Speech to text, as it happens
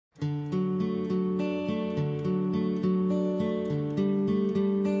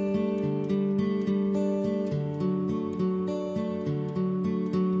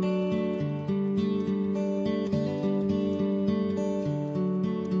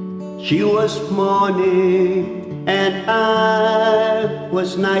She was morning and I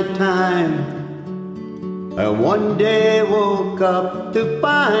was nighttime. I one day woke up to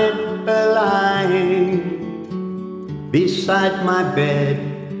find her lying beside my bed.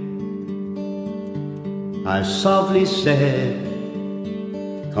 I softly said,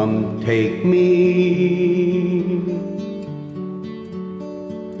 "Come take me."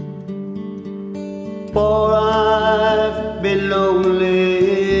 For I've been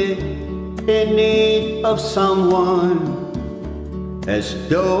lonely, in need of someone, as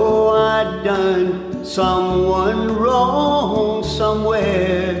though I'd done someone wrong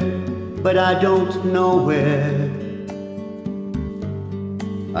somewhere, but I don't know where.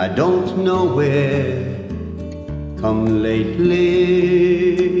 I don't know where. Come lately,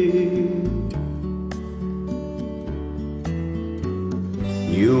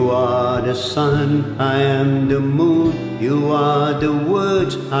 you are the sun, I am the moon. You are the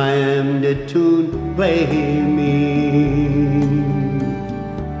words, I am the tune. Play me.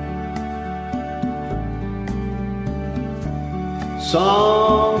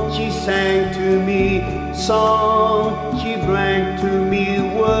 Song she sang to me, song she brought to me,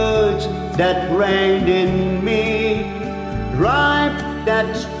 words that rang in me, ripe that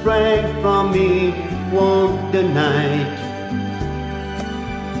sprang from me, warmed the night.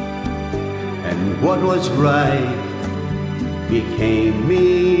 And what was right became me.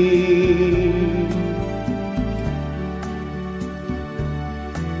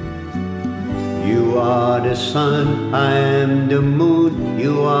 You are the sun, I am the moon.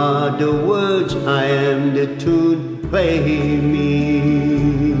 You are the words, I am the tune. Play me.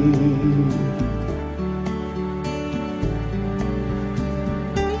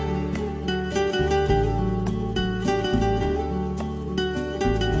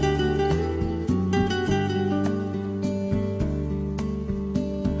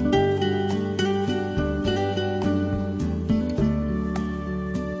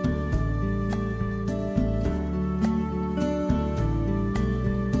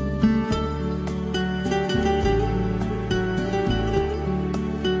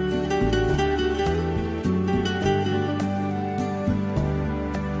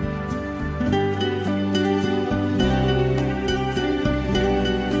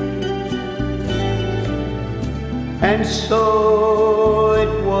 And so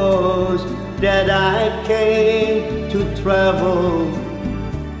it was that I came to travel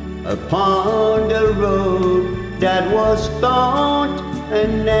upon the road that was gaunt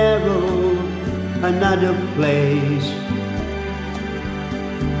and narrow. Another place,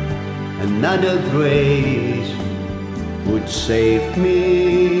 another grace would save me.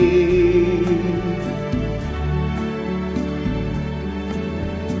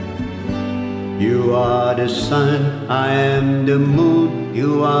 You are the sun, I am the moon.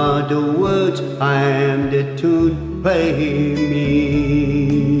 You are the words, I am the tune. Play me.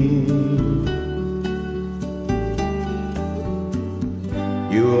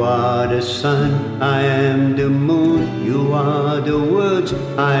 You are the sun, I am the moon. You are the words,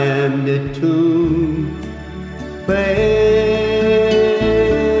 I am the tune. Play